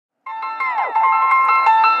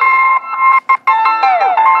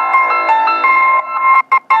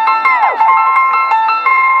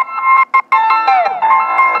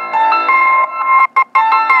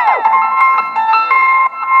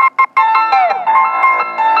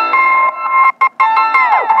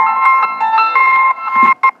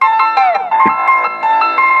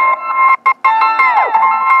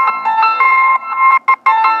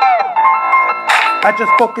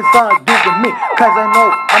just focus on doing me, cause I know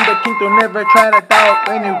I'm the king. Don't never try to doubt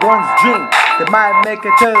anyone's dream. They might make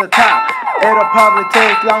it to the top. It'll probably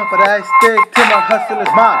take long, but I stick to my hustler's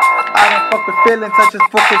mind. I don't fuck with feelings, I just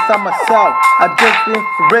focus on myself. I'm just being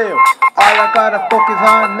for real. All I gotta focus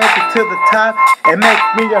on, make it to the top and make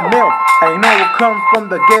me a meal. I know we'll come from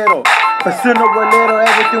the ghetto, but sooner or later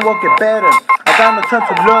everything will get better. I got no time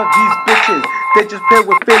to love these bitches, they just play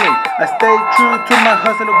with feelings. I stay true to my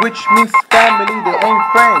hustler, which means family, they ain't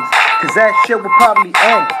friends, cause that shit will probably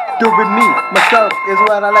end. Doing me, myself, is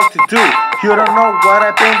what I like to do. You don't know what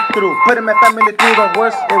I've been through, putting my family through the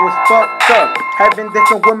worst, it was fucked up. Having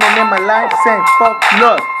different women in my life saying fuck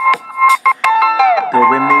love.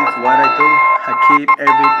 Doing me is what I do, I keep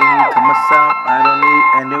everything to myself. I don't need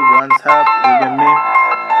anyone's help. Doing me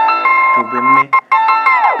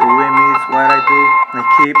is what I do, I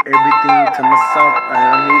keep everything to myself. I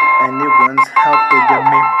don't need anyone's help.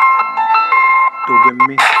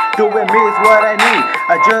 Doing me is what I need.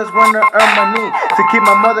 I just wanna earn money to keep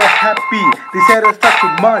my mother happy. These haters talk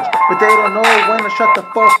too much, but they don't know when to shut the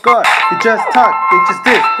fuck up. They just talk, they just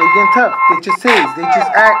diss, they get tough, they just haze, they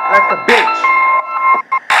just act like a bitch.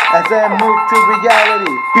 As I move to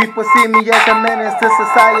reality, people see me as a menace to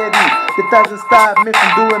society. It doesn't stop me from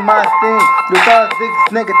doing my thing. With all this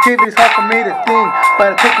negativity, it's hard for me to think,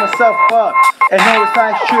 but I pick myself up and know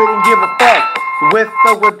I shouldn't give a fuck. With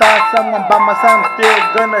or without someone by my side, I'm still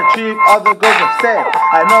gonna achieve all the goals I've set.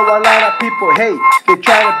 I know a lot of people hate, they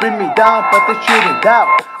try to bring me down, but they shouldn't doubt.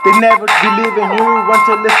 They never believe in you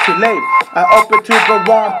until it's too late. I open to the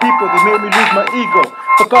wrong people, they made me lose my ego.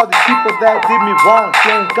 Fuck all these people that did me wrong,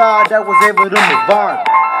 thank God I was able to move on.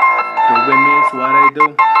 Doing me is what I do,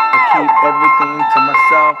 I keep everything to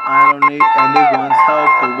myself. I don't need anyone's help.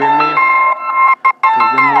 Doing me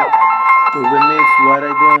is what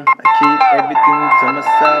I do, I keep everything to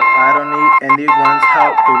myself. I don't need anyone's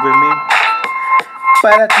help. Doing me.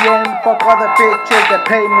 But at the end, fuck all the bitches that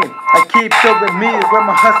pay me. I keep doing me with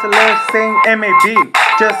my hustlers saying MAB.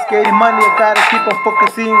 Just getting money, I gotta keep on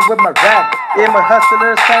focusing with my rap. In my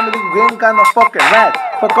hustlers family, we ain't got no fucking rat.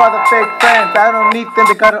 Fuck all the fake friends, I don't need them,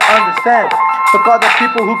 they gotta understand. Fuck all the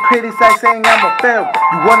people who criticize saying I'm a fail.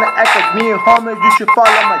 You wanna act like me and homie, you should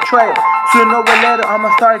follow my trail. Sooner or later, I'ma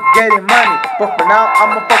start getting money, but for now,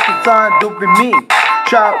 I'ma focus on doing me.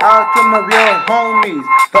 Shout out to my real homies,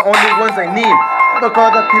 the only ones I need. Fuck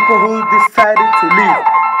all the people who decided to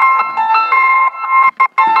leave.